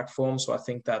soft track form, so I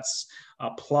think that's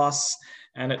a plus.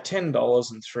 And at $10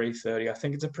 and $3.30, I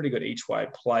think it's a pretty good each way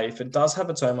play. If it does have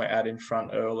its own way out in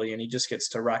front early and he just gets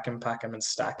to rack and pack him and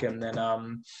stack him, then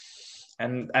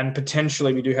and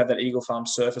potentially we do have that Eagle Farm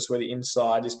surface where the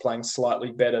inside is playing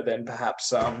slightly better, then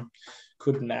perhaps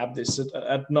could nab this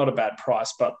at not a bad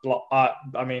price. But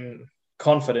I mean,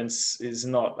 confidence is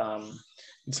not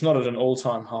it's not at an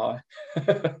all-time high.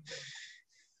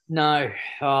 No.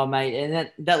 Oh, mate.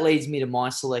 And that leads me to my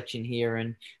selection here.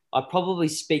 And I probably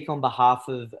speak on behalf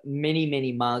of many,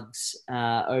 many mugs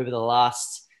over the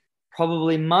last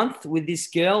probably month with this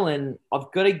girl. And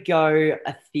I've got to go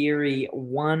a theory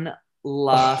one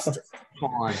last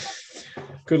time.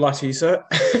 Good luck to you, sir.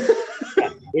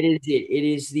 It is it. It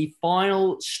is the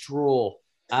final straw.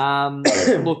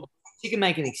 Look, you can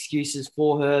make excuses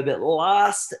for her, but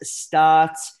last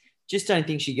start, just don't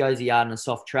think she goes the yard on a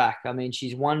soft track. I mean,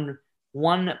 she's one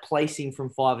placing from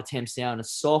 5 attempts now in a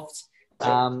soft,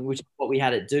 which is what we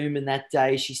had at Doomben that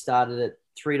day. She started at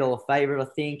 $3 favourite, I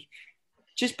think.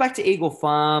 Just back to Eagle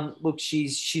Farm. Look,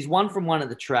 she's 1 from 1 at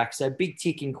the track. So big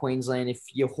tick in Queensland. If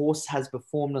your horse has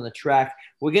performed on the track,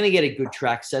 we're going to get a good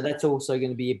track. So that's also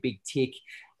going to be a big tick.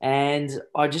 And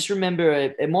I just remember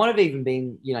it might have even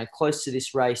been, close to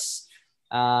this race.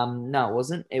 No, it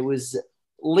wasn't. It was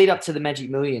lead up to the Magic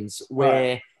Millions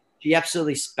where she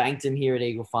absolutely spanked him here at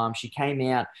Eagle Farm. She came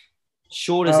out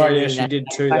short as everything. Oh, yeah, she did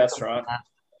too. That's right.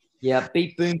 Yeah,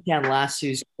 beat Boomtown Lass,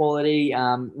 who's quality.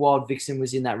 Wild Vixen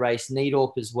was in that race.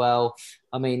 Needorp as well.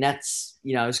 I mean, that's,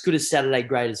 as good as Saturday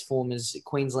Grade as form as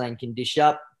Queensland can dish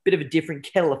up. Bit of a different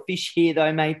kettle of fish here,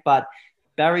 though, mate. But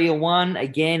Barrier 1,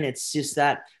 again, it's just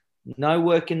that no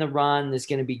work in the run. There's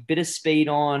going to be a bit of speed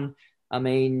on. I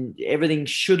mean, everything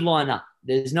should line up.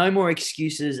 There's no more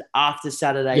excuses after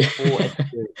Saturday for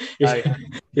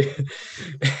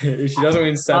If she doesn't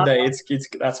win Saturday, it's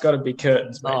that's got to be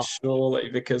curtains, mate, surely.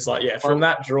 Because, from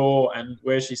that draw and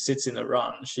where she sits in the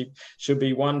run, she should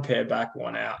be 1 pair back,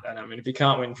 1 out. And, I mean, if you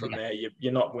can't win from there,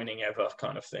 you're not winning ever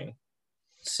kind of thing.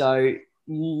 So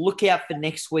look out for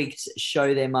next week's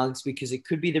Show Their Mugs because it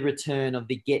could be the return of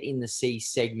the Get in the Sea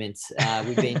segment.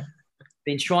 We've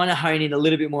been trying to hone in a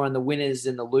little bit more on the winners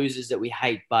and the losers that we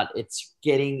hate, but it's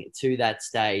getting to that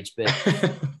stage. But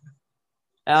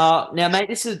now, mate,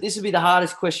 this will be the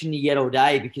hardest question you get all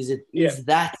day because it is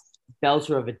that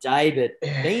belter of a day.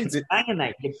 But Beans banging,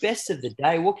 mate, the best of the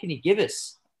day. What can you give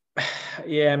us?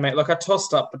 Yeah, mate. Look, I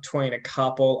tossed up between a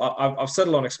couple. I've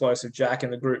settled on Explosive Jack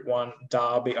in the Group 1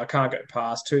 Derby. I can't go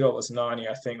past $2.90,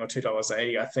 I think, or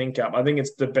 $2.80. I think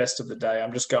it's the best of the day.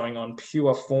 I'm just going on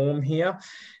pure form here,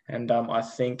 and I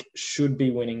think should be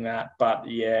winning that.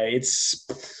 But yeah, it's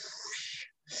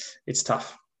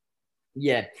tough.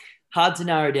 Yeah, hard to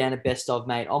narrow down a best of,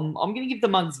 mate. I'm going to give the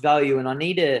Mugs value, and I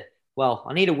need a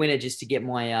winner just to get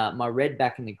my my red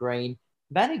back in the green.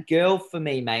 Vanna Girl for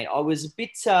me, mate. I was a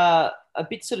bit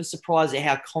sort of surprised at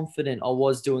how confident I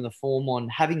was doing the form on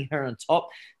having her on top.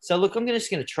 So look, I'm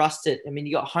just going to trust it. I mean,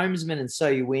 you got Homesman and So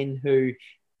You Win, who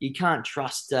you can't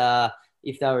trust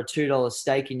if they were a $2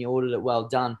 stake and you ordered it well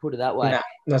done. Put it that way. Nah,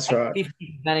 that's right.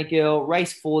 50 Vanna Girl,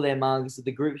 race 4 their Mugs,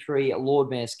 the Group 3 Lord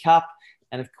Mayor's Cup,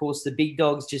 and of course the big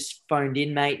dogs just phoned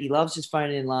in, mate. He loves just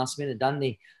phoning in last minute, doesn't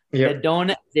he? Yep.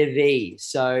 Don Devi.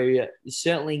 So you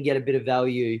certainly can get a bit of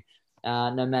value.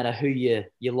 No matter who you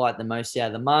like the most out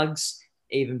of the Mugs,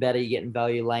 even better, you're getting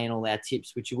value laying all our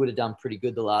tips, which you would have done pretty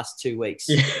good the last 2 weeks.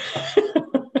 Yeah.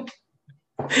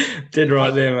 Did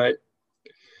right there, mate.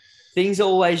 Things are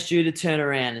always due to turn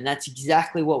around, and that's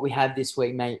exactly what we have this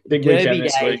week, mate. Big Derby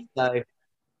this day. week. So,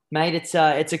 mate, it's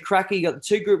a cracker. You got the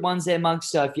 2 Group 1s there, Mugs.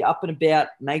 So if you're up and about,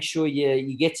 make sure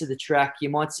you get to the track. You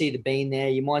might see the Bean there.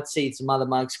 You might see some other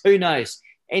Mugs. Who knows?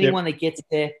 Anyone that gets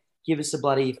there, give us a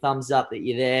bloody thumbs up that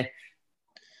you're there.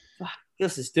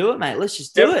 Let's just do it, mate. Let's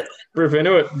just do it. Rip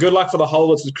into it. Good luck for the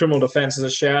Holberts with Criminal Defence as a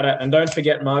shout out. And don't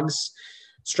forget, Mugs,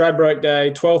 Stradbroke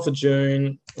Day, 12th of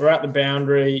June. We're at the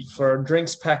Boundary for a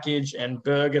drinks package and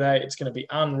burger day. It's going to be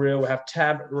unreal. We have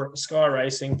Tab Sky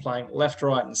Racing playing left,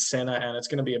 right, and centre, and it's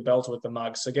going to be a belter with the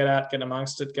Mugs. So get out, get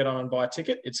amongst it, get on and buy a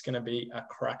ticket. It's going to be a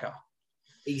cracker.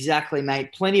 Exactly,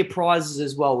 mate. Plenty of prizes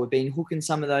as well. We've been hooking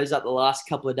some of those up the last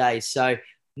couple of days. So,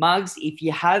 Mugs, if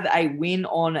you have a win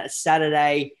on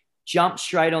Saturday, jump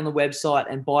straight on the website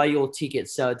and buy your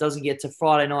tickets so it doesn't get to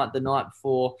Friday night, the night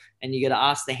before, and you got to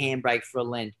ask the handbrake for a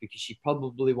lent because she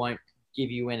probably won't give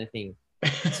you anything.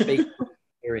 Speak from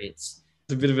experience.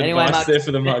 It's a bit of advice there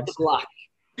for the Mugs. Good luck.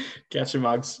 Catch your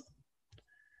Mugs.